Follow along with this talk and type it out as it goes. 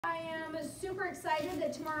excited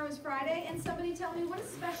that tomorrow is Friday, and somebody tell me what is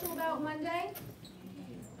special about Monday?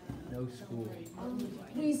 No school.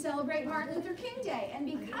 We celebrate Martin Luther King Day, and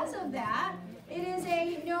because of that, it is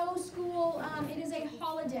a no school, it is a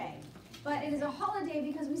holiday. But it is a holiday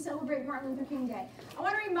because we celebrate Martin Luther King Day. I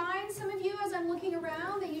want to remind some of you as I'm looking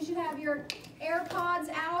around that you should have your AirPods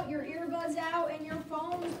out, your earbuds out, and your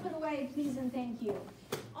phones put away, please and thank you.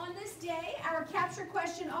 On this day, our capture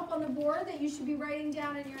question up on the board that you should be writing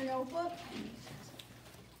down in your notebook.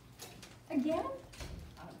 Again?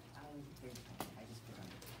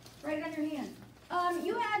 Write it on your hand.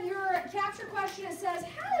 You have your capture question. It says,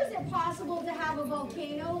 how is it possible to have a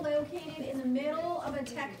volcano located in the middle of a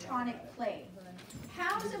tectonic plate?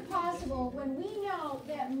 How is it possible when we know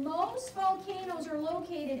that most volcanoes are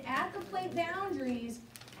located at the plate boundaries?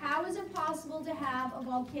 How is it possible to have a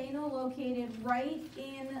volcano located right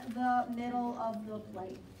in the middle of the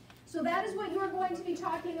plate? So that is what you're going to be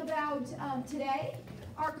talking about today.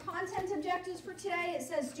 Our content objectives for today, it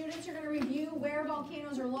says students are going to review where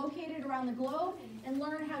volcanoes are located around the globe and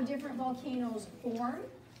learn how different volcanoes form.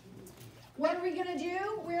 What are we going to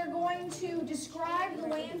do? We're going to describe the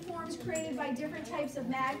landforms created by different types of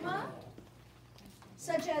magma,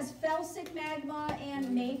 such as felsic magma and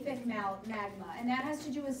mafic magma, and that has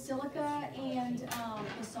to do with silica and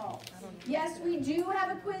basalt. Yes, we do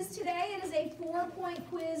have a quiz today. It is a 4-point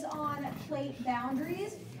quiz on plate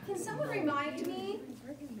boundaries. Can someone remind me,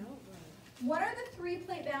 what are the 3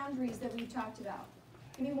 plate boundaries that we've talked about?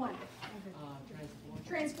 Give me one.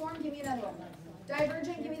 Transform, give me another one.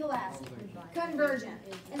 Divergent, give me the last. Convergent.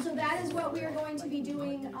 And so that is what we are going to be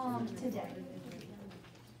doing today.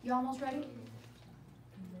 You almost ready?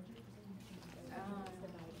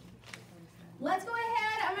 Let's go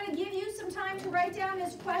ahead. I'm going to give you some time to write down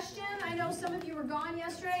this question. I know some of you were gone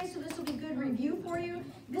yesterday, so this will be good review for you.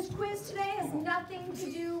 This quiz today has nothing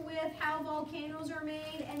to do with how volcanoes are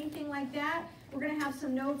made, anything like that. We're going to have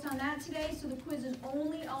some notes on that today, so the quiz is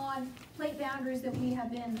only on plate boundaries that we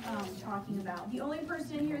have been talking about. The only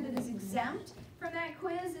person in here that is exempt from that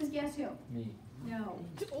quiz is guess who? Me. No.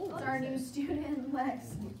 It's our new student,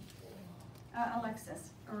 Alexis,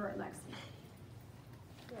 or Lexi.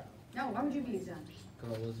 No, why would you be exempt?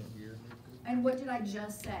 Because I wasn't here. And what did I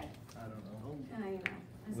just say? I don't know.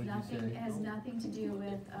 You know, it has nothing to do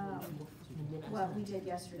with what we did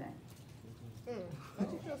yesterday. Don't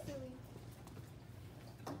you feel silly?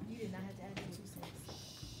 You did not have to add your 2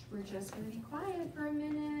 cents. We're just going to be quiet for a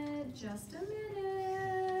minute. Just a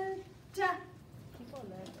minute. Keep on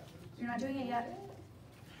that. You're not doing it yet?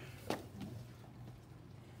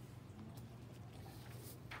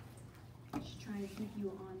 Just trying to keep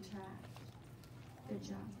you on track. Good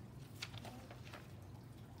job.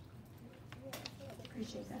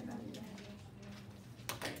 Appreciate that about you.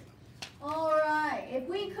 All right. If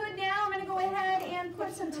we could now, I'm going to go ahead and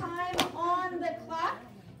put some time on the clock.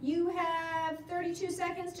 You have 32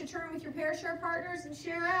 seconds to turn with your pair share partners and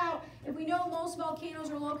share out. If we know most volcanoes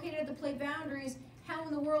are located at the plate boundaries, how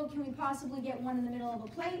in the world can we possibly get one in the middle of a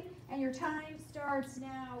plate? And your time starts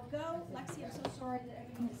now. Go. Lexi, I'm so sorry that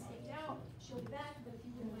everything is staked out. She'll be back, but if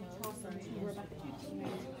you wouldn't mind talking to her about the 15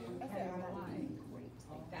 minutes.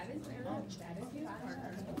 That is his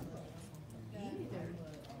partner.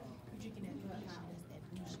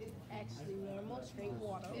 Actually, normal, straight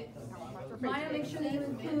water. Maya, make sure that you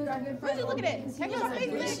include our good friend. Look at it. because he Check does out my a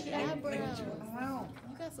face. great Eyebrow. job.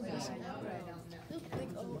 You got some bushy eyebrow. Look big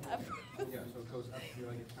old eyebrow. Yeah, so it goes up here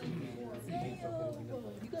like a tiny more.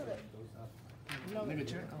 You got it. No, nigga,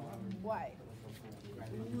 check. Why?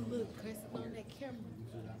 You look Chris on that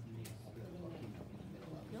camera.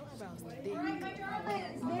 Your eyebrows big. All right, my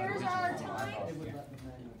darlings, there's our time.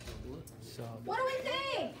 So, What do we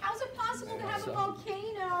think? How's it possible to have a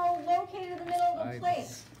volcano located in the middle of a plate?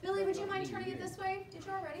 Billy, would you mind turning it this way? Did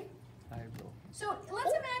you already? I will. So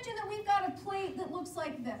let's imagine that we've got a plate that looks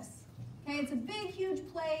like this. Okay, it's a big, huge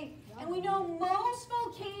plate, and we know most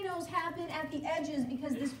volcanoes happen at the edges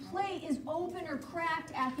because this plate is open or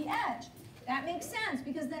cracked at the edge. That makes sense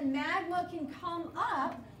because then magma can come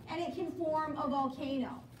up and it can form a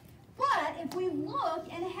volcano. But if we look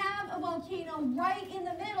and have a volcano right in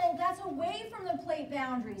the middle, that's away from the plate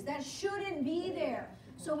boundaries. That shouldn't be there.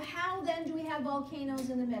 So how then do we have volcanoes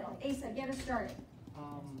in the middle? Asa, get us started.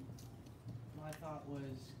 My thought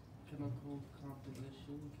was chemical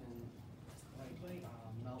composition can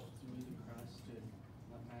melt through the crust and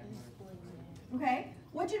let magma. Okay.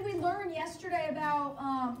 What did we learn yesterday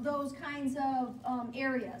about those kinds of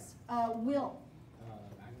areas? Will?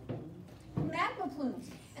 Magma plumes.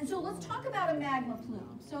 And so let's talk about a magma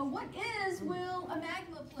plume. So what is, Will, a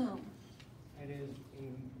magma plume? It is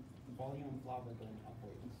a volume of lava going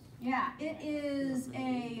upwards. Yeah, it is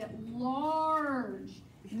a large,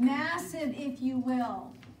 massive, if you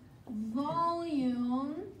will,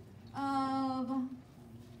 volume of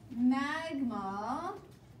magma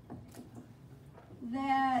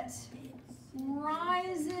that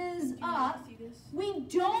rises up. We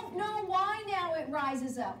don't know why now it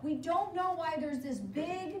rises up. We don't know why there's this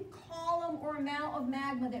big column or amount of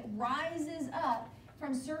magma that rises up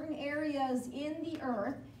from certain areas in the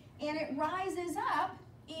earth, and it rises up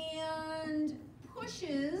and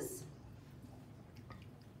pushes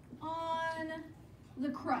on the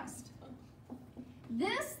crust.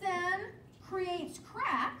 This then creates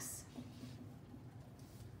cracks,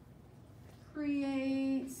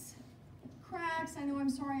 I know, I'm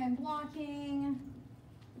sorry, I'm blocking,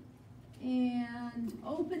 and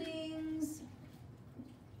openings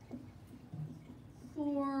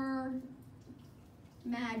for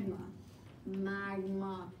magma.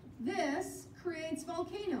 This creates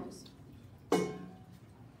volcanoes.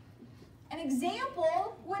 An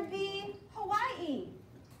example would be Hawaii.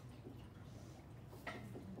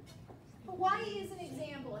 Hawaii is an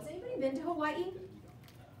example. Has anybody been to Hawaii?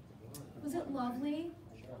 Was it lovely?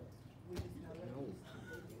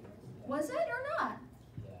 Was it or not?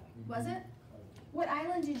 Was it? What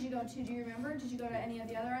island did you go to? Do you remember? Did you go to any of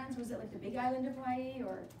the other islands? Was it like the big island of Hawaii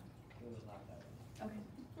or? Okay.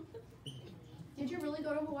 Did you really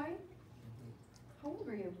go to Hawaii? How old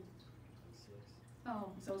were you?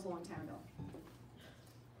 Oh, so it was a long time ago.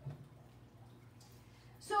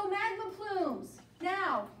 So magma plumes.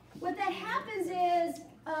 Now, what that happens is,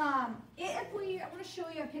 I want to show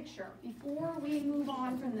you a picture. Before we move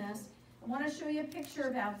on from this, I want to show you a picture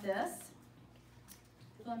about this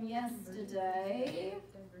from yesterday.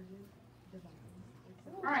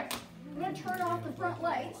 All right, I'm going to turn off the front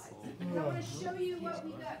lights, and I want to show you what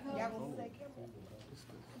we got going on.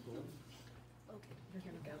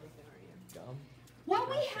 What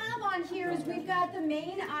we have on here is we've got the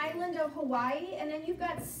main island of Hawaii, and then you've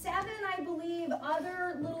got 7, I believe,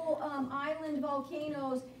 other little island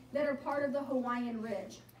volcanoes that are part of the Hawaiian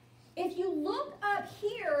Ridge. If you look up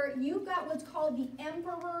here, you've got what's called the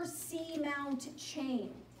Emperor Seamount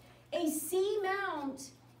Chain. A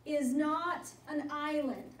seamount is not an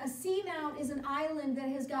island. A seamount is an island that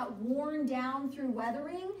has got worn down through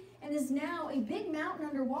weathering and is now a big mountain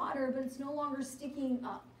underwater, but it's no longer sticking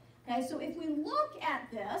up. Okay, so if we look at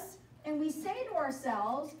this and we say to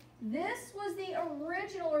ourselves, this was the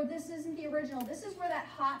original, or this isn't the original, this is where that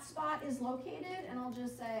hot spot is located, and I'll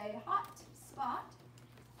just say hot spot.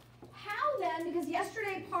 How then, because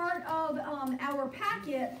yesterday part of our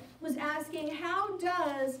packet was asking how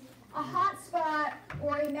does a hot spot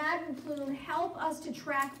or a magma plume help us to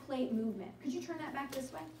track plate movement? Could you turn that back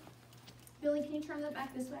this way? Billy, can you turn that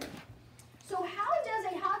back this way? So how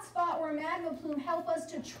does a hot spot or a magma plume help us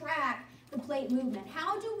to track the plate movement?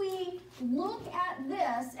 How do we look at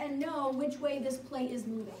this and know which way this plate is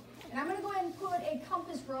moving? And I'm going to go ahead and put a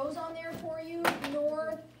compass rose on there for you,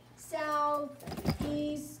 north, south,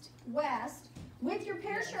 east, west. With your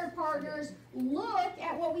pair share partners, look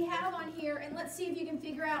at what we have on here and let's see if you can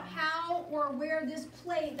figure out how or where this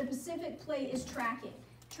plate, the Pacific plate, is tracking.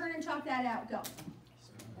 Turn and chalk that out. Go.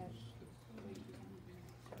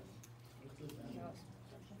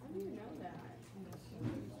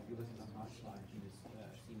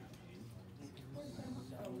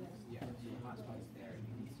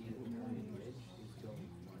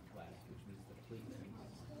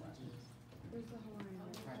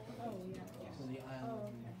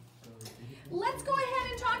 Let's go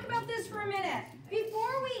ahead and talk about this for a minute.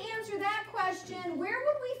 Before we answer that question, where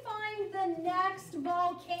would we find the next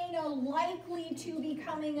volcano likely to be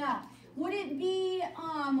coming up? Would it be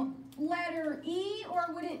letter E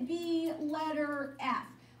or would it be letter F?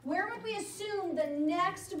 Where would we assume the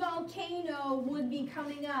next volcano would be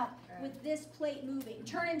coming up with this plate moving?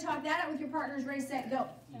 Turn and talk that out with your partners. Ready, set, go.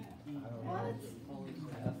 What?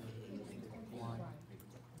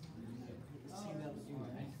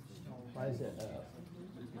 Why is it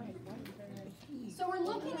So we're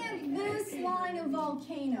looking at this line of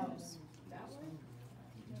volcanoes.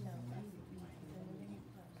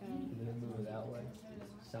 And then move it that way?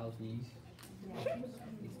 Southeast?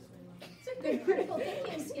 It's a good critical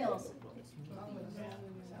thinking skills.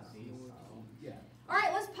 All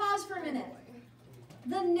right, let's pause for a minute.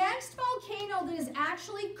 The next volcano that is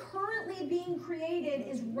actually currently being created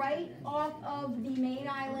is right off of the main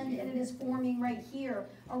island, and it is forming right here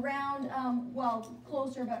around, well,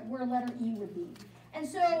 closer, but where letter E would be. And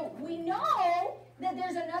so we know that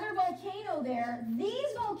there's another volcano there.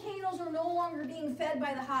 These volcanoes are no longer being fed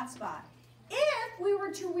by the hot spot. If we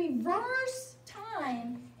were to reverse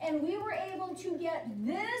time and we were able to get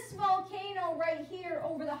this volcano right here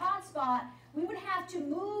over the hot spot, we would have to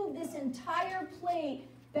move this entire plate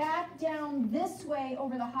back down this way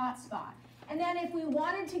over the hot spot. And then if we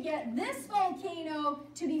wanted to get this volcano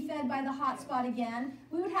to be fed by the hot spot again,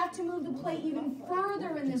 we would have to move the plate even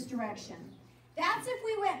further in this direction. That's if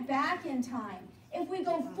we went back in time. If we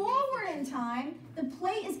go forward in time, the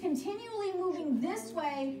plate is continually moving this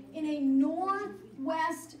way in a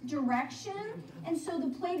northwest direction, and so the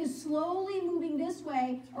plate is slowly moving this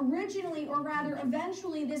way. Originally, or rather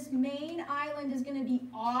eventually, this main island is going to be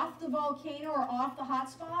off the volcano or off the hot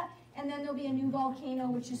spot, and then there'll be a new volcano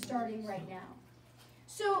which is starting right now.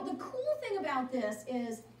 So the cool thing about this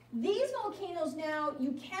is these volcanoes now,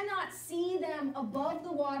 you cannot see them above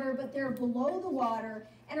the water, but they're below the water,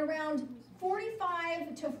 and around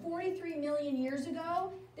 45 to 43 million years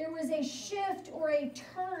ago, there was a shift or a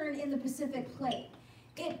turn in the Pacific plate.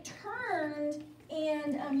 It turned,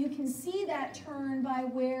 and you can see that turn by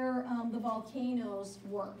where the volcanoes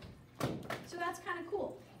were. So that's kind of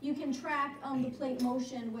cool. You can track the plate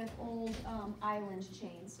motion with old island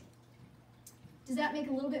chains. Does that make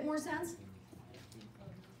a little bit more sense?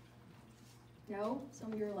 No?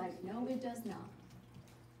 Some of you are like, no, it does not.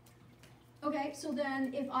 Okay, so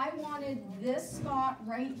then if I wanted this spot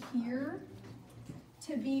right here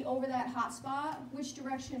to be over that hot spot, which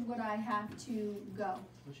direction would I have to go?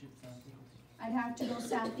 Push it southeast. I'd have to go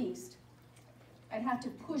southeast. I'd have to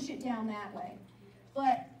push it down that way.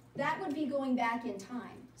 But that would be going back in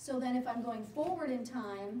time. So then if I'm going forward in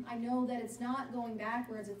time, I know that it's not going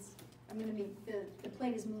backwards, the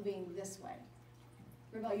plate is moving this way.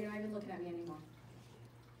 Rebel, you're not even looking at me anymore.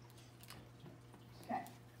 Okay.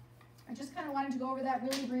 I just kind of wanted to go over that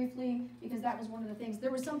really briefly because that was one of the things.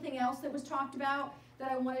 There was something else that was talked about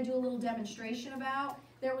that I want to do a little demonstration about.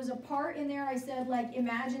 There was a part in there I said, like,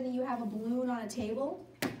 imagine that you have a balloon on a table.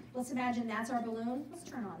 Let's imagine that's our balloon. Let's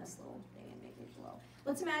turn on this little thing and make it glow.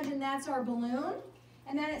 Let's imagine that's our balloon.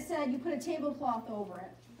 And then it said you put a tablecloth over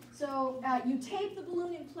it. So you tape the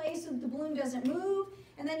balloon in place so that the balloon doesn't move,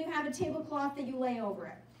 and then you have a tablecloth that you lay over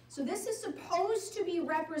it. So this is supposed to be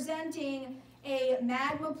representing a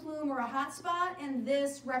magma plume or a hot spot, and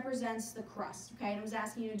this represents the crust, okay? And I was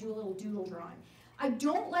asking you to do a little doodle drawing. I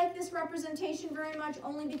don't like this representation very much,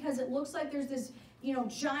 only because it looks like there's this,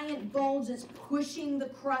 giant bulge that's pushing the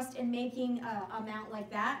crust and making a mount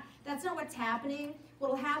like that. That's not what's happening.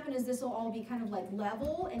 What'll happen is this will all be kind of like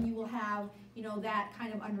level, and you will have, that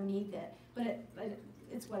kind of underneath it. But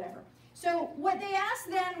it's whatever. So what they asked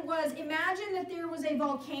then was, imagine that there was a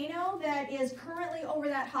volcano that is currently over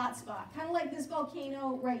that hot spot, kind of like this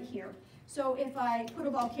volcano right here. So if I put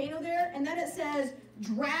a volcano there, and then it says,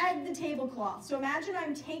 drag the tablecloth. So imagine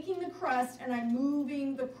I'm taking the crust and I'm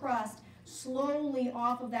moving the crust slowly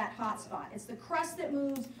off of that hot spot. It's the crust that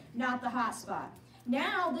moves, not the hot spot.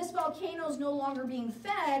 Now this volcano is no longer being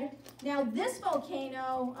fed. Now this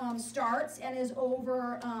volcano starts and is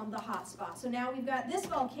over the hot spot. So now we've got this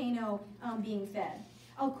volcano being fed.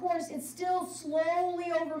 Of course, it's still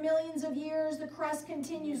slowly over millions of years. The crust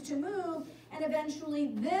continues to move, and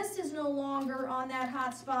eventually this is no longer on that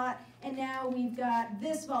hot spot, and now we've got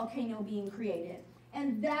this volcano being created.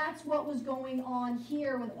 And that's what was going on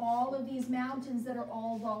here with all of these mountains that are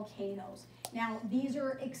all volcanoes. Now, these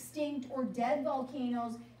are extinct or dead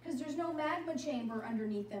volcanoes because there's no magma chamber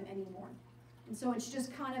underneath them anymore. And so it's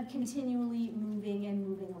just kind of continually moving and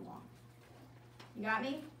moving along. You got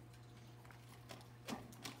me?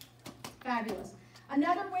 Fabulous.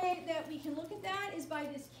 Another way that we can look at that is by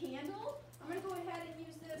this candle. I'm going to go ahead and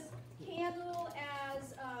use this candle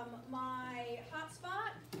as my hot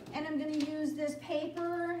spot, and I'm going to use this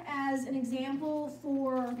paper as an example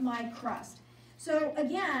for my crust. So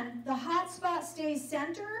again, the hot spot stays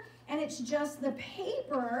center, and it's just the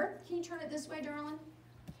paper. Can you turn it this way, darling?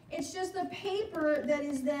 It's just the paper that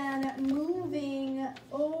is then moving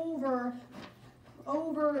over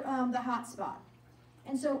the hot spot.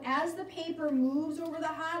 And so as the paper moves over the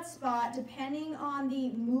hot spot, depending on the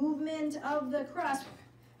movement of the crust,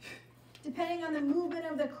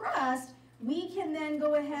 we can then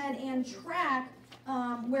go ahead and track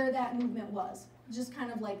where that movement was, just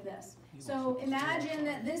kind of like this. So imagine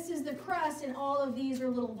that this is the crust and all of these are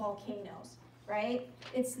little volcanoes, right?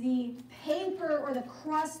 It's the paper or the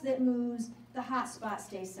crust that moves, the hot spot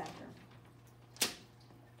stays center.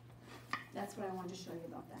 That's what I wanted to show you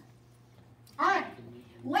about that. All right,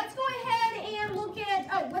 let's go ahead and look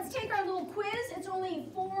at, let's take our little quiz. It's only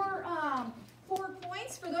four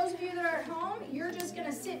points. For those of you that are at home, you're just going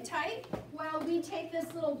to sit tight while we take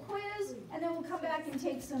this little quiz, and then we'll come back and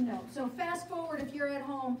take some notes. So fast forward if you're at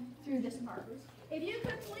home through this part. If you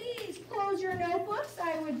could please close your notebooks,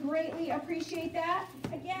 I would greatly appreciate that.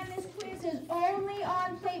 Again, this quiz is only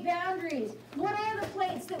on plate boundaries. What are the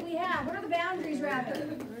plates that we have? What are the boundaries, rather?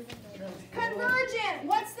 Convergent.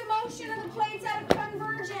 What's the motion of the plates out of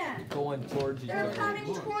convergent? Going towards each They're other.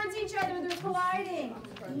 coming towards each other. They're colliding.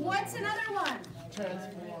 What's another one?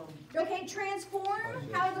 Transform. Okay, transform.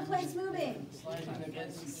 How are the plates moving? Sliding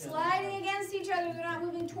against each other. Sliding against each other. They're not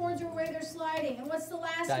moving towards or away. They're sliding. And what's the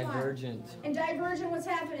last one? Divergent. And divergent, what's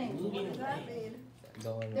happening? Going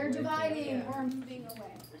They're away. dividing or moving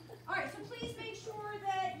away. All right, so please make sure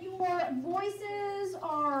that your voices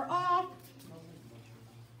are off.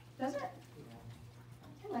 Does it?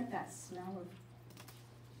 I like that smell of.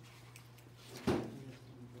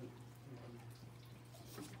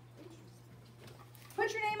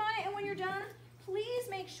 Put your name on it, and when you're done, please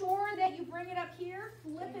make sure that you bring it up here,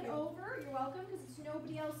 flip it over. You're welcome, because it's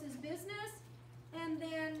nobody else's business. And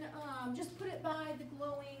then just put it by the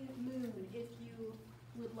glowing moon if you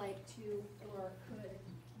would like to or could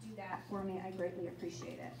do that for me. I greatly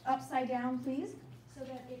appreciate it. Upside down, please, so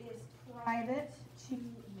that it is private to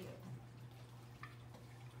you.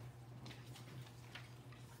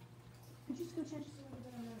 Could you scooch in just a little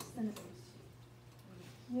bit? I'm going to send it to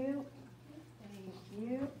you. Thank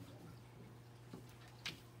you.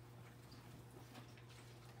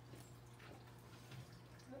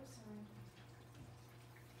 Oops,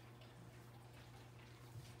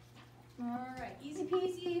 sorry. All right, easy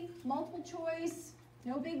peasy, multiple choice,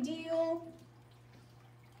 no big deal.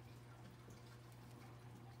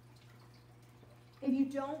 If you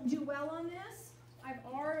don't do well on this, I've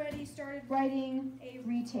already started writing a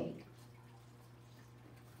retake.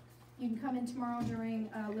 You can come in tomorrow during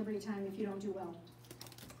Liberty time if you don't do well.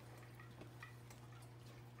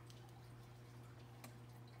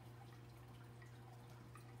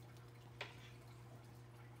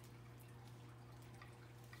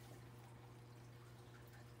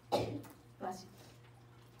 Bless you.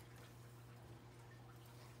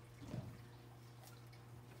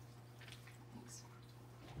 Thanks.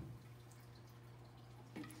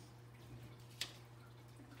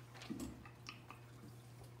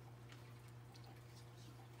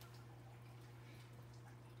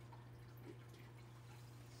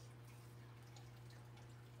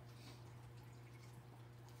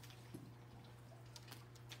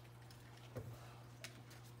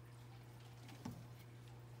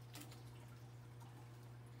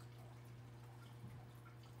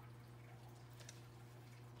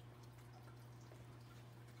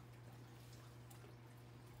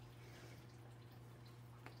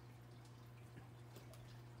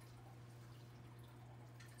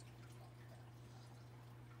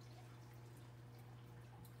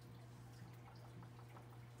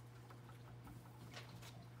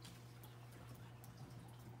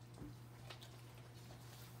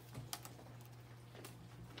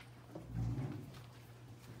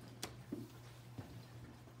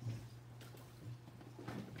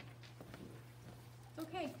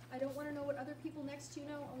 Okay, I don't want to know what other people next to you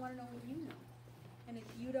know, I want to know what you know. And if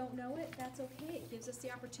you don't know it, that's okay. It gives us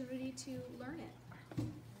the opportunity to learn it.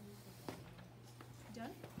 Done?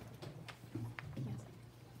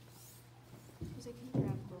 Yes. Jose, can you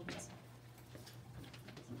grab Globus?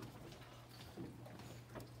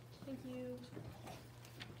 Thank you.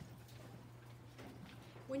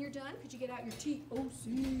 When you're done, could you get out your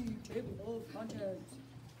TOC, table of contents?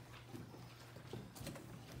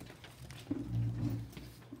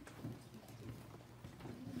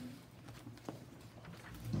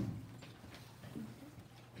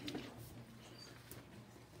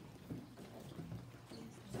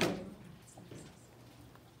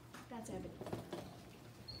 That's Ebony.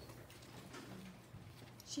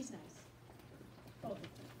 She's nice. Both of them.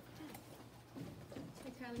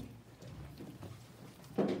 Hey, Kylie.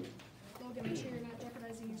 Logan, make sure you're not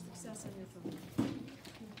jeopardizing your success on your phone.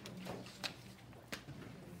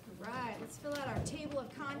 All right, let's fill out our table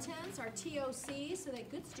of contents, our TOC, so that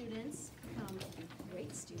good students become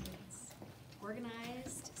great students,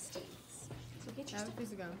 organized students. So get your Have a stuff.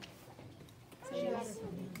 piece of gum. Yes.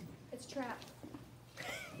 It's trapped.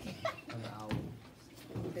 I'm out.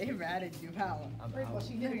 They ratted you out. I'm Well, out.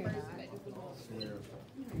 she didn't. Swear.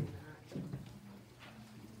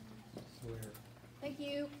 Swear. Thank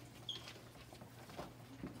you.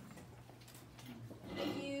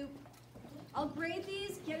 Thank you. I'll grade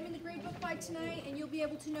these, get them in the grade book by tonight, and you'll be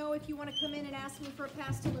able to know if you want to come in and ask me for a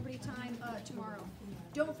pass to Liberty Time tomorrow.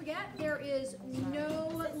 Don't forget, there is no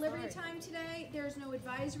Liberty Time today. There's no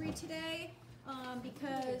advisory today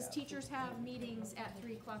because teachers have meetings at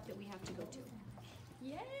 3 o'clock that we have to go to.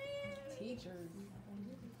 Yay! Teachers.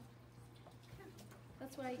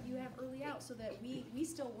 That's why you have early out, so that we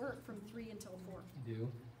still work from 3 until 4. You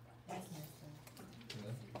do? That's nice.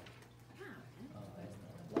 Really? Yeah. I don't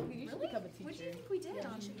know. Logan, you should Really? become a What do you teacher. think we did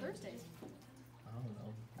on Thursdays? I don't know.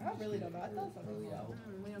 I really don't know. I thought something Early out.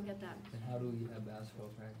 We don't get that. And how do we have basketball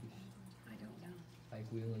practice? I don't know. Like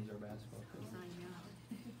Wheelan's our basketball coach. I know.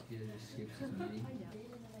 He just skips his meeting.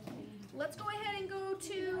 Let's go ahead and go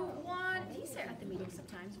to he's there at the meeting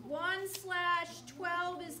sometimes.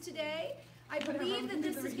 1/12 is today. I believe that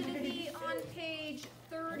this is gonna be on page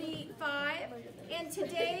 35. And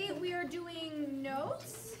today we are doing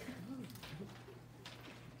notes.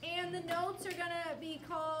 And the notes are gonna be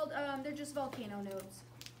called, they're just volcano notes.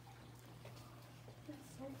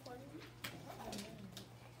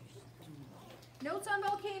 Notes on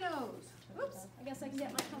volcanoes. Oops, I guess I can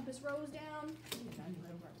get my compass rose down.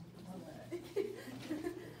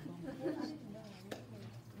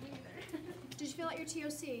 Did you fill out your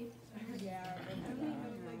TOC? Yeah.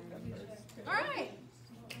 All right.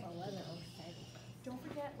 11. Don't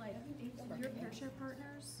forget, like, your pair share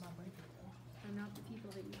partners are not the people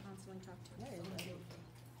that you constantly talk to.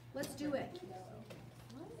 Let's do it.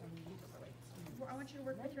 Well, I want you to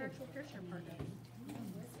work with your actual pair share partner.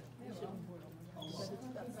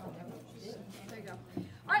 There you go.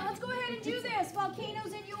 All right, let's go ahead and do this.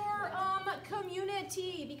 Volcanoes in your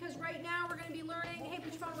community, because right now we're going to be learning. Hey,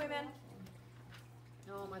 put your phone away, man.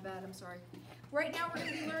 Oh, my bad. I'm sorry. Right now we're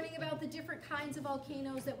going to be learning about the different kinds of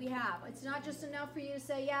volcanoes that we have. It's not just enough for you to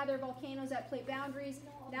say, yeah, there are volcanoes at plate boundaries.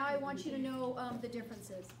 Now I want you to know the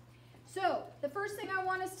differences. So the first thing I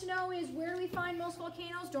want us to know is, where do we find most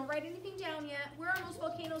volcanoes? Don't write anything down yet. Where are most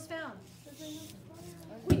volcanoes found?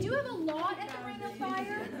 We do have a lot at the Ring of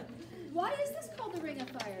Fire. Why is this called the Ring of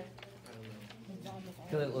Fire?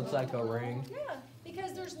 Because it looks like a ring. Yeah,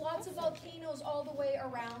 because there's lots of volcanoes all the way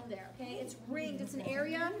around there, okay? It's ringed. It's an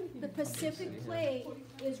area. The Pacific Plate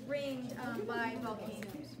is ringed by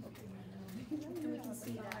volcanoes. And we can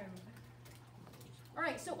see that. All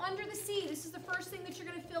right, so under the sea, this is the first thing that you're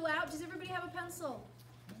going to fill out. Does everybody have a pencil?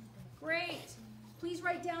 Great. Please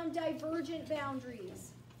write down divergent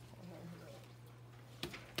boundaries.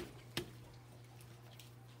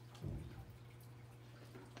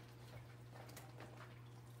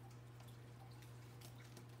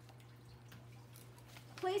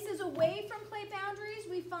 Places away from plate boundaries,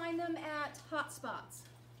 we find them at hot spots.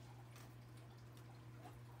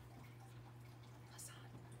 Hassan,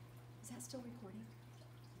 is that still recording?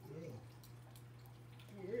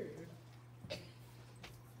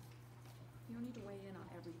 You don't need to weigh in on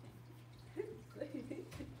everything.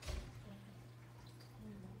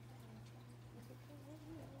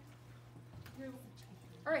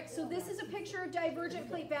 All right, so this is a picture of divergent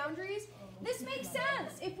plate boundaries. This makes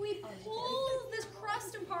sense. If we pull this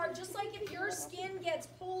crust apart, just like if your skin gets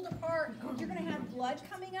pulled apart, you're going to have blood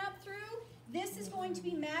coming up through. This is going to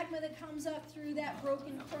be magma that comes up through that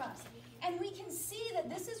broken crust. And we can see that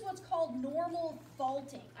this is what's called normal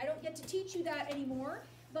faulting. I don't get to teach you that anymore,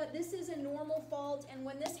 but this is a normal fault. And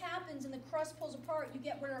when this happens and the crust pulls apart, you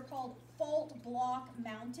get what are called fault block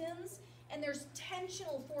mountains. And there's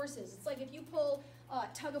tensional forces. It's like if you pull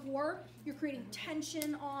tug of war, you're creating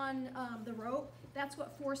tension on the rope. That's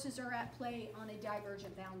what forces are at play on a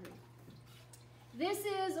divergent boundary. This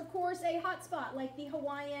is, of course, a hot spot, like the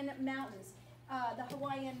Hawaiian mountains, the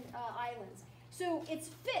Hawaiian islands. So it's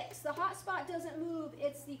fixed. The hot spot doesn't move.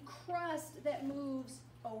 It's the crust that moves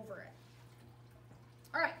over it.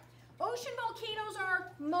 All right. Ocean volcanoes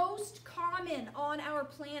are most common on our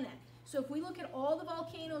planet. So if we look at all the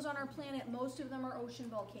volcanoes on our planet, most of them are ocean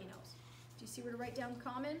volcanoes. Do you see where to write down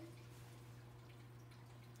common?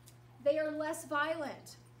 They are less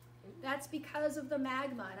violent. That's because of the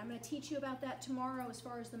magma, and I'm going to teach you about that tomorrow as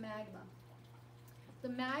far as the magma. The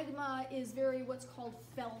magma is very what's called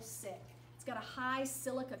felsic. It's got a high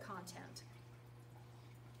silica content.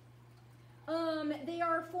 They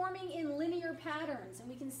are forming in linear patterns, and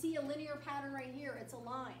we can see a linear pattern right here. It's a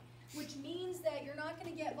line, which means that you're not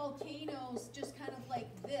going to get volcanoes just kind of like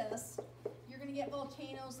this. You're going to get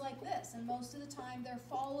volcanoes like this, and most of the time they're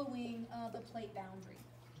following the plate boundary.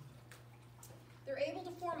 They're able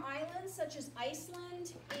to form islands such as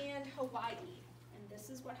Iceland and Hawaii. And this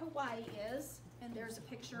is what Hawaii is, and there's a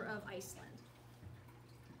picture of Iceland.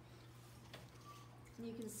 And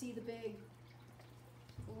you can see the big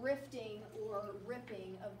rifting or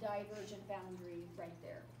ripping of divergent boundary right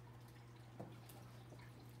there.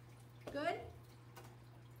 Good?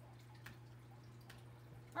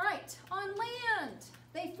 All right, on land,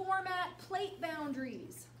 they form at plate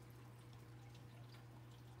boundaries.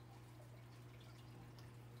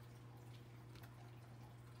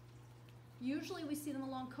 Usually we see them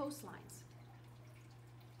along coastlines.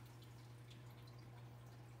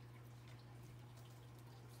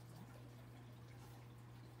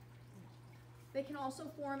 They can also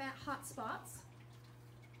form at hot spots.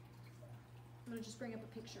 I'm going to just bring up a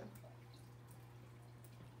picture.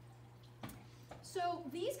 So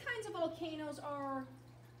these kinds of volcanoes are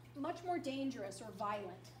much more dangerous or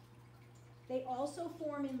violent. They also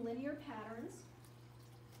form in linear patterns.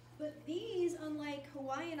 But these, unlike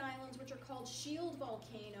Hawaiian Islands, which are called shield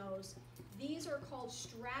volcanoes, these are called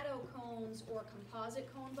stratocones or composite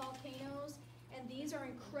cone volcanoes, and these are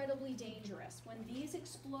incredibly dangerous. When these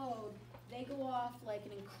explode, they go off like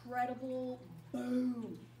an incredible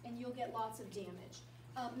boom, and you'll get lots of damage.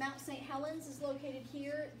 Mount St. Helens is located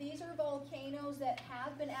here. These are volcanoes that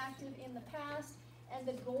have been active in the past, and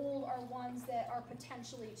the goal are ones that are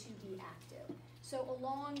potentially to be active. So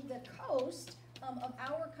along the coast of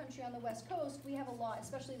our country on the west coast, we have a lot,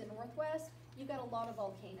 especially the northwest, you've got a lot of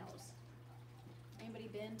volcanoes. Anybody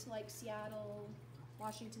been to like Seattle,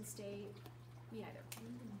 Washington State? Me either.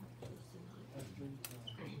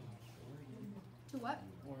 To what?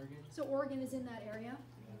 Oregon. So Oregon is in that area.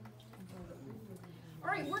 All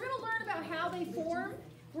right, we're going to learn about how they form.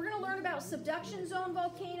 We're going to learn about subduction zone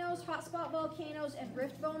volcanoes, hotspot volcanoes, and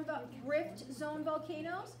rift zone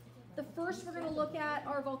volcanoes. The first we're going to look at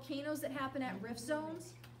are volcanoes that happen at rift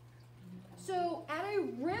zones. So at a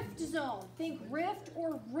rift zone, think rift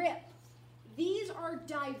or rip. These are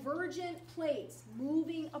divergent plates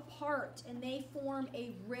moving apart, and they form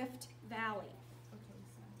a rift valley.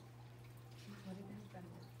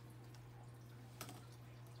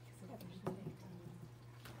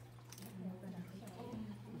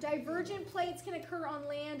 Divergent plates can occur on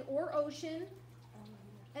land or ocean,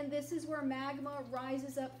 and this is where magma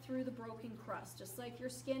rises up through the broken crust. Just like your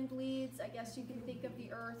skin bleeds, I guess you can think of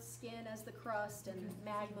the Earth's skin as the crust, and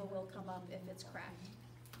magma will come up if it's cracked.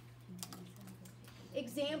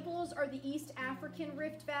 Examples are the East African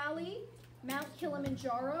Rift Valley, Mount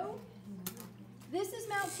Kilimanjaro. This is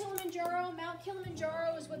Mount Kilimanjaro. Mount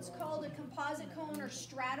Kilimanjaro is what's called a composite cone or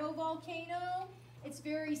stratovolcano. It's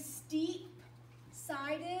very steep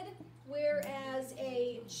sided, whereas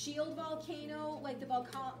a shield volcano, like the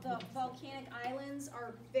volcanic islands,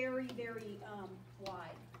 are very, very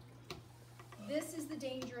wide. This is the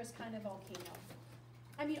dangerous kind of volcano.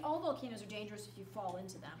 I mean, all volcanoes are dangerous if you fall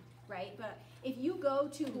into them, right? But if you go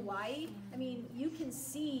to Hawaii, I mean, you can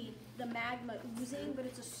see the magma oozing, but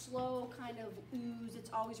it's a slow kind of ooze.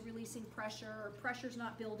 It's always releasing pressure. Pressure's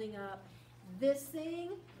not building up. This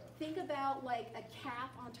thing, think about like a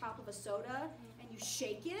cap on top of a soda, and you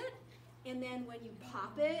shake it, and then when you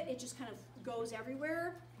pop it, it just kind of goes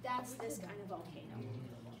everywhere. That's this kind of volcano.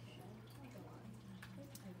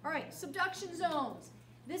 All right, subduction zones.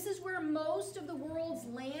 This is where most of the world's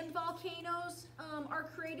land volcanoes are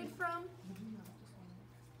created from.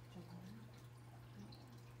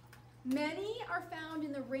 Many are found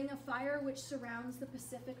in the Ring of Fire, which surrounds the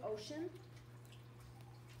Pacific Ocean.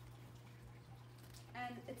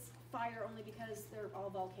 And it's fire only because they're all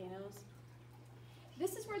volcanoes.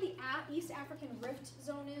 This is where the East African Rift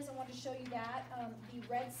Zone is. I want to show you that. The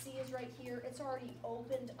Red Sea is right here. It's already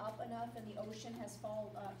opened up enough, and the ocean has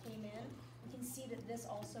came in. You can see that this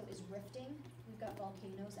also is rifting. We've got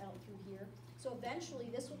volcanoes out through here. So eventually,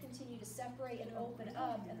 this will continue to separate and open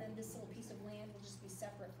up, and then this little piece of land will just be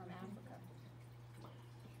separate from Africa.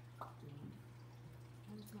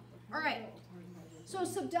 All right. So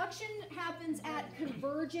subduction happens at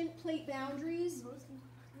convergent plate boundaries,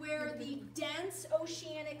 where the dense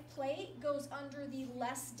oceanic plate goes under the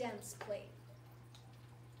less dense plate.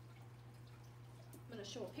 I'm going to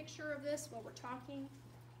show a picture of this while we're talking.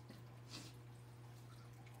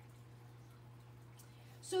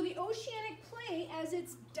 So the oceanic plate, as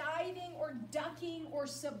it's diving or ducking or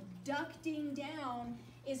subducting down,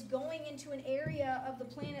 is going into an area of the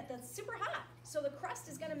planet that's super hot. So the crust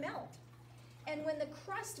is going to melt. And when the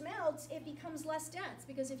crust melts, it becomes less dense,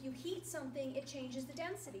 because if you heat something, it changes the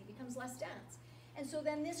density, becomes less dense. And so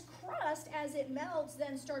then this crust, as it melts,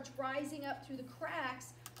 then starts rising up through the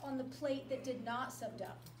cracks on the plate that did not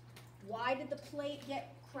subduct. Why did the plate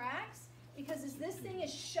get cracks? Because as this thing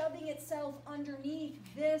is shoving itself underneath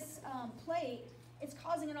this plate, it's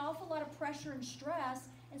causing an awful lot of pressure and stress,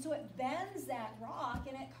 and so it bends that rock,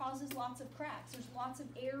 and it causes lots of cracks. There's lots of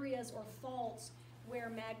areas or faults where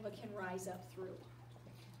magma can rise up through.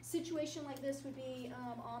 A situation like this would be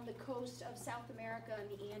on the coast of South America and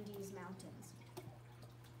the Andes Mountains.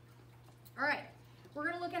 All right, we're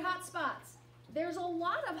going to look at hot spots. There's a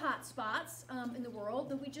lot of hot spots in the world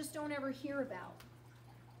that we just don't ever hear about.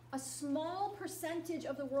 A small percentage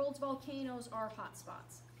of the world's volcanoes are hot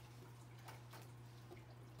spots.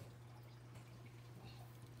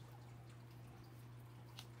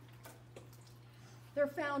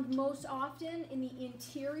 They're found most often in the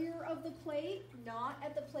interior of the plate, not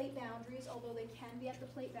at the plate boundaries, although they can be at the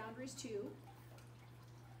plate boundaries too.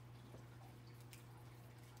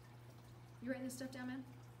 You writing this stuff down, man?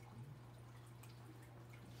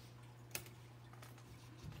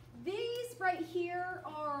 These right here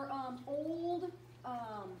are old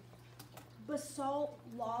basalt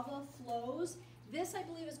lava flows. This, I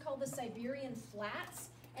believe, is called the Siberian Flats.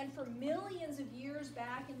 And for millions of years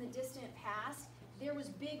back in the distant past, there was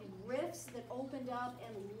big rifts that opened up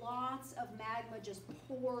and lots of magma just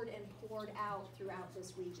poured and poured out throughout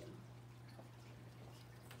this region.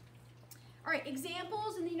 All right,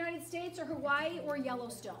 examples in the United States are Hawaii or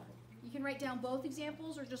Yellowstone. You can write down both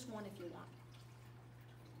examples or just one if you want.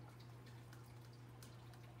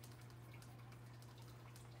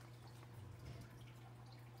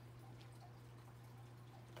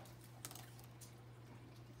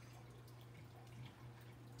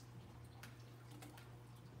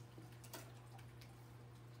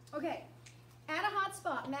 Okay, at a hot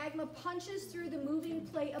spot, magma punches through the moving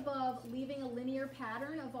plate above, leaving a linear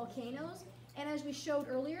pattern of volcanoes. And as we showed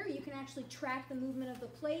earlier, you can actually track the movement of the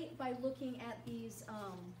plate by looking at these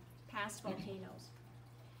past volcanoes.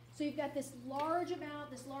 So you've got this large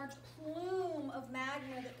amount, this large plume of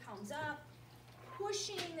magma that comes up,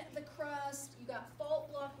 pushing the crust. You've got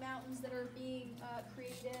fault block mountains that are being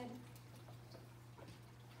created.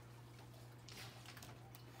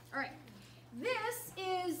 All right. This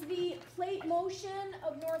is the plate motion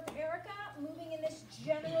of North America moving in this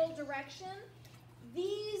general direction.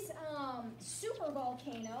 These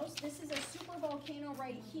supervolcanoes, this is a supervolcano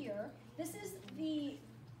right here. This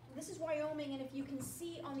is Wyoming, and if you can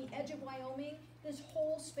see on the edge of Wyoming, this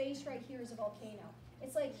whole space right here is a volcano.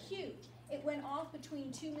 It's like huge. It went off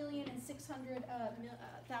between 2 million and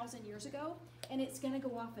 600,000 years ago, and it's going to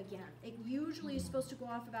go off again. It usually is supposed to go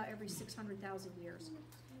off about every 600,000 years.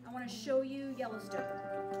 I want to show you Yellowstone.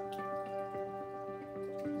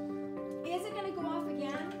 Is it going to go off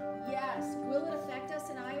again? Yes. Will it affect us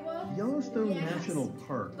in Iowa? Yellowstone Yes. National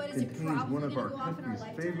Park But is it contains probably one of gonna our go off in our country's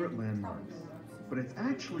lifetime? favorite landmarks, Probably. but it's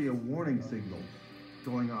actually a warning signal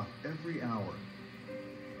going off every hour.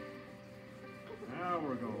 Now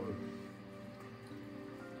we're going.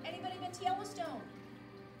 Anybody been to Yellowstone?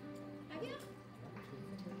 Have you?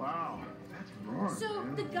 Wow, that's roaring. So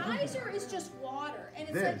man. the geyser is just water, and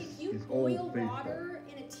it's This like if you is Old boil Faithful. water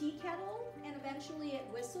in a tea kettle and eventually it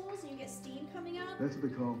whistles and you get steam coming out, That's what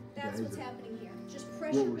they call that's what's geyser. happening here. Just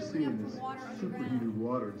pressure What we're building seeing up is from water superheated underground.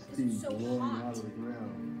 water and This steam is so blowing hot. out of the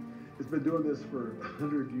ground. It's been doing this for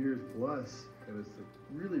 100 years plus, and it's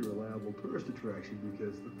a really reliable tourist attraction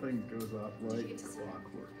because the thing goes off Did you like get to see it?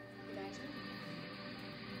 clockwork. The geyser?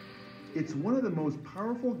 It's one of the most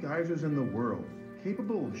powerful geysers in the world,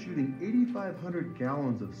 capable of shooting 8,500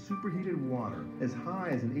 gallons of superheated water as high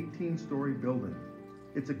as an 18-story building.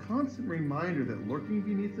 It's a constant reminder that lurking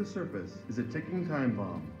beneath the surface is a ticking time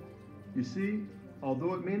bomb. You see,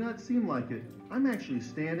 although it may not seem like it, I'm actually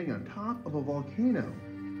standing on top of a volcano.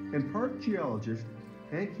 And park geologist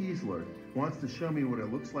Hank Kiesler wants to show me what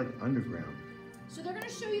it looks like underground. So they're going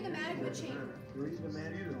to show you the magma chamber.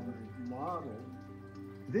 Model.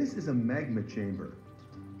 This is a magma chamber,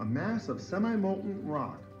 a mass of semi-molten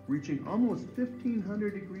rock reaching almost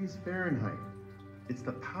 1,500 degrees Fahrenheit. It's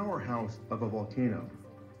the powerhouse of a volcano.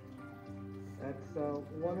 That's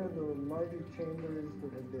one of the larger chambers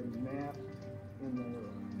that have been mapped in the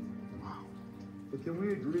world. Wow. But can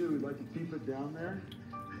we agree that we'd like to keep it down there?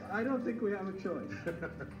 I don't think we have a choice.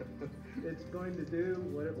 It's going to do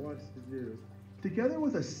what it wants to do. Together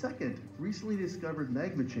with a second recently discovered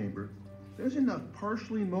magma chamber, there's enough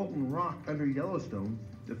partially molten rock under Yellowstone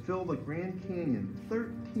to fill the Grand Canyon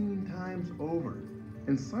 13 times over.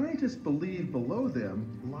 And scientists believe below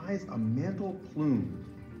them lies a mantle plume,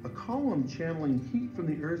 a column channeling heat from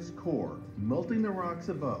the Earth's core, melting the rocks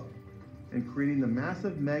above, and creating the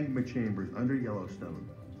massive magma chambers under Yellowstone.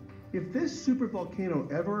 If this supervolcano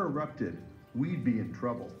ever erupted, we'd be in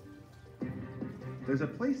trouble. There's a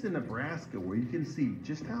place in Nebraska where you can see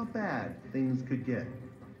just how bad things could get.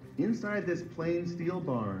 Inside this plain steel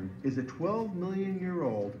barn is a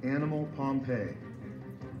 12-million-year-old animal Pompeii.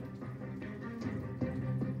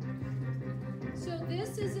 So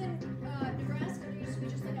this is in Nebraska. There used to be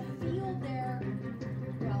just like a field there.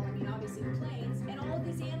 Well, I mean, obviously the plains, and all of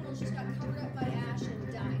these animals just got covered up by ash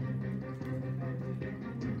and died.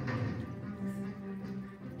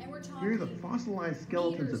 And we're talking. Here, the fossilized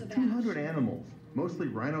skeletons meters of of 200 ash. animals, mostly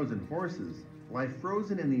rhinos and horses, lie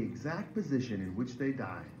frozen in the exact position in which they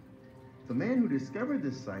died. The man who discovered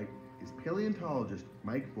this site is paleontologist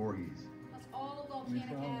Mike Voorhees. That's all We volcanic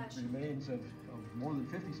found ash. remains of more than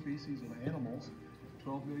 50 species of animals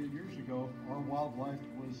 12 million years ago, our wildlife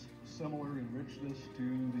was similar in richness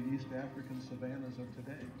to the East African savannas of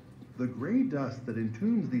today. The gray dust that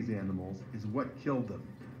entombs these animals is what killed them.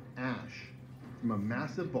 Ash from a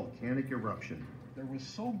massive volcanic eruption. There was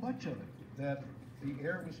so much of it that the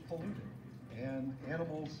air was polluted, and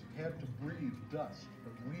animals had to breathe dust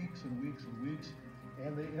for weeks and weeks and weeks,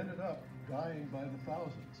 and they ended up dying by the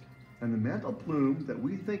thousands. And the mantle plume that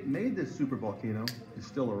we think made this supervolcano is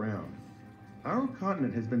still around. Our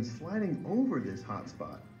continent has been sliding over this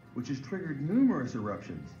hotspot, which has triggered numerous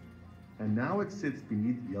eruptions, and now it sits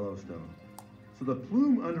beneath Yellowstone. So the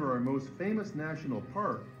plume under our most famous national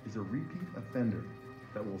park is a repeat offender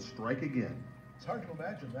that will strike again. It's hard to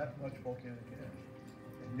imagine that much volcanic ash.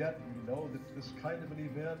 And yet we know that this kind of an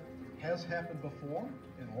event has happened before,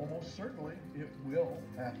 and almost certainly it will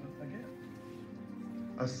happen again.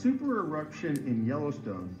 A super eruption in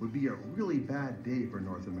Yellowstone would be a really bad day for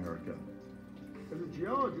North America. As a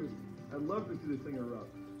geologist, I'd love to see this thing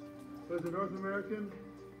erupt. But as a North American,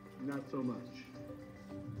 not so much.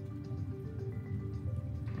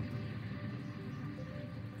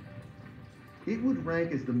 It would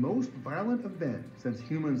rank as the most violent event since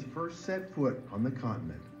humans first set foot on the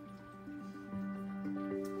continent.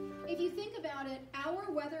 If you think about it,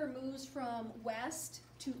 our weather moves from west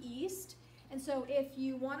to east. And so if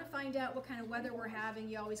you want to find out what kind of weather we're having,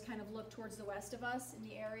 you always kind of look towards the west of us in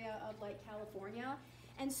the area of like California.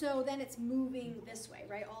 And so then it's moving this way,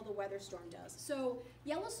 right? All the weather storm does. So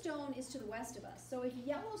Yellowstone is to the west of us. So if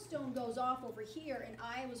Yellowstone goes off over here and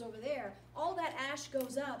Iowa's over there, all that ash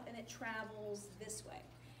goes up and it travels this way.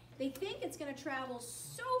 They think it's going to travel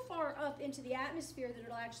so far up into the atmosphere that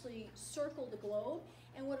it'll actually circle the globe.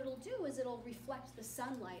 And what it'll do is it'll reflect the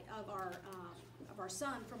sunlight of our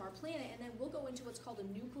sun from our planet, and then we'll go into what's called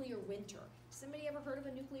a nuclear winter. Somebody ever heard of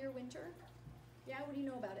a nuclear winter? Yeah, what do you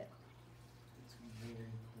know about it? It's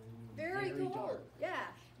Very cold. dark. Yeah,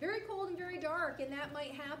 very cold and very dark, and that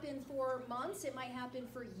might happen for months. It might happen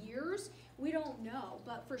for years. We don't know,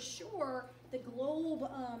 but for sure, the globe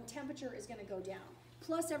temperature is going to go down.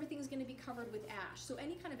 Plus, everything is going to be covered with ash. So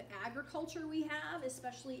any kind of agriculture we have,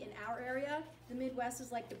 especially in our area, the Midwest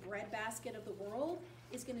is like the breadbasket of the world,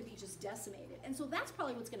 is going to be just decimated. And so that's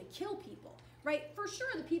probably what's going to kill people, right? For sure,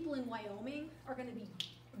 the people in Wyoming are going to be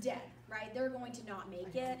dead, right? They're going to not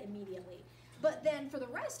make it immediately. But then for the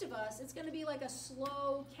rest of us, it's going to be like a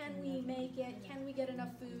slow, can we make it? Can we get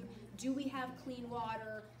enough food? Do we have clean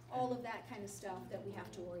water? All of that kind of stuff that we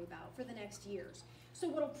have to worry about for the next years. So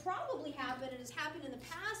what'll probably happen, and has happened in the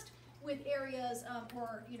past with areas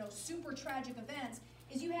or super tragic events,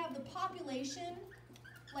 is you have the population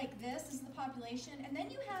like this is the population, and then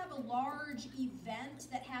you have a large event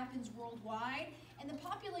that happens worldwide, and the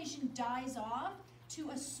population dies off to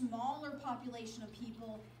a smaller population of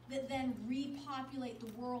people that then repopulate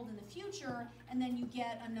the world in the future, and then you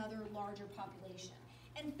get another larger population.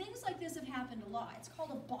 And things like this have happened a lot. It's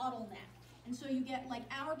called a bottleneck. And so you get like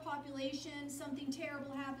our population, something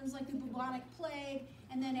terrible happens like the bubonic plague,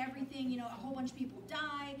 and then everything, a whole bunch of people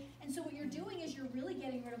die. And so what you're doing is you're really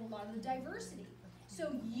getting rid of a lot of the diversity.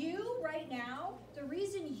 So you, right now, the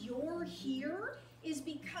reason you're here is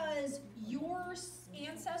because your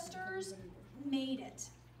ancestors made it,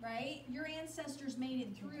 right? Your ancestors made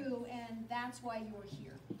it through, and that's why you're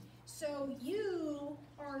here. So you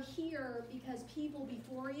are here because people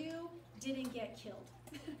before you didn't get killed.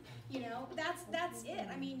 That's it.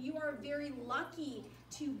 I mean, you are very lucky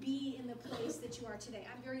to be in the place that you are today.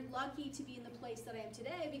 I'm very lucky to be in the place that I am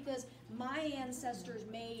today because my ancestors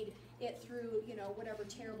made it through, whatever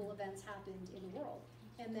terrible events happened in the world.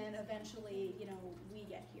 And then eventually, we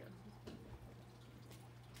get here.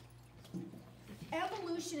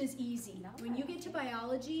 Evolution is easy. When you get to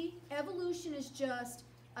biology, evolution is just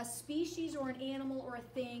a species or an animal or a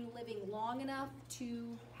thing living long enough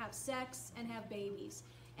to have sex and have babies.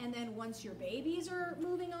 And then once your babies are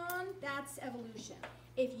moving on, that's evolution.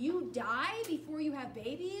 If you die before you have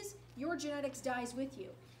babies, your genetics dies with you.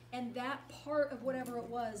 And that part of whatever it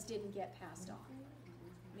was didn't get passed on.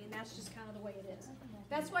 I mean, that's just kind of the way it is.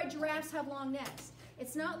 That's why giraffes have long necks.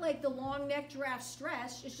 It's not like the long-necked giraffes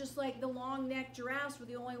stretched. It's just like the long-necked giraffes were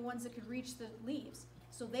the only ones that could reach the leaves.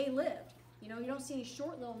 So they lived. You don't see any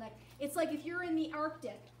short little neck. It's like if you're in the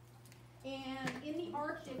Arctic, and in the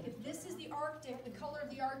Arctic, if this is the Arctic, the color of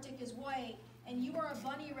the Arctic is white, and you are a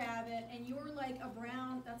bunny rabbit, and you're like a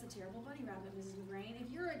brown, that's a terrible bunny rabbit, Mrs. McGrain.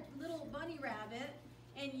 If you're a little bunny rabbit,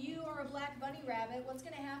 and you are a black bunny rabbit, what's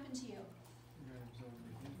going to happen to you?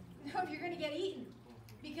 No, you're going to get eaten.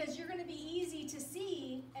 Because you're going to be easy to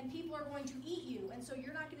see, and people are going to eat you. And so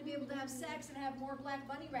you're not going to be able to have sex and have more black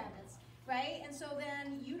bunny rabbits, right? And so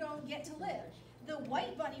then you don't get to live. the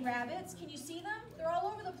white bunny rabbits, can you see them? They're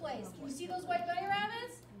all over the place. Can you see those white bunny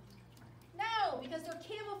rabbits? No, because they're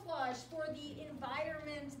camouflaged for the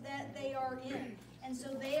environment that they are in. And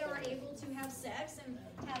so they are able to have sex and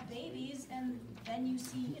have babies, and then you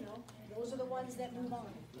see, those are the ones that move on.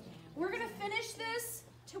 We're going to finish this.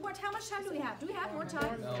 How much time do we have? Do we have more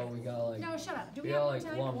time? No, we got like. No, shut up. Do we We have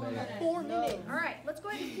got more like time? 1 minute. 4 minutes. All right, let's go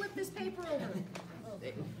ahead and flip this paper over.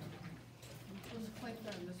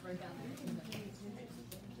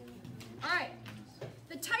 All right.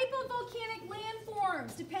 The type of volcanic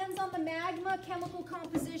landforms depends on the magma chemical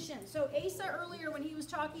composition. So Asa earlier, when he was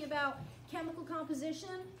talking about chemical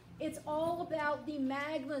composition, it's all about the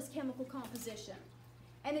magma's chemical composition.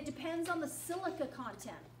 And it depends on the silica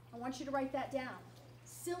content. I want you to write that down.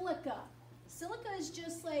 Silica. Silica is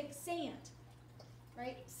just like sand,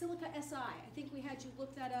 right? Silica Si. I think we had you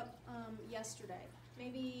look that up yesterday.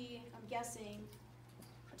 Maybe, I'm guessing,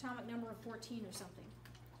 atomic number of 14 or something.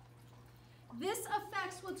 This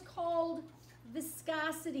affects what's called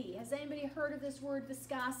viscosity. Has anybody heard of this word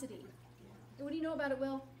viscosity? What do you know about it,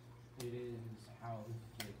 Will? It is how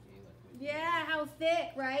thick a liquid. Yeah, how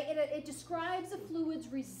thick, right? It describes a fluid's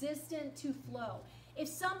resistant to flow. If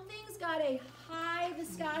something's got a high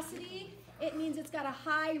viscosity, it means it's got a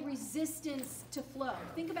high resistance to flow.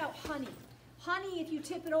 Think about honey. Honey, if you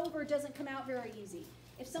tip it over, it doesn't come out very easy.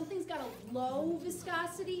 If something's got a low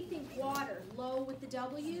viscosity, think water, low with the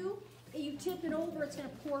W. If you tip it over, it's going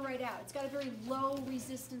to pour right out. It's got a very low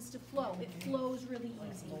resistance to flow. It flows really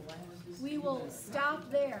easy. We will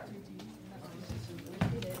stop there.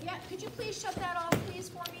 Yeah, could you please shut that off, please,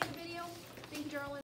 for me, the video? Thank you, darling.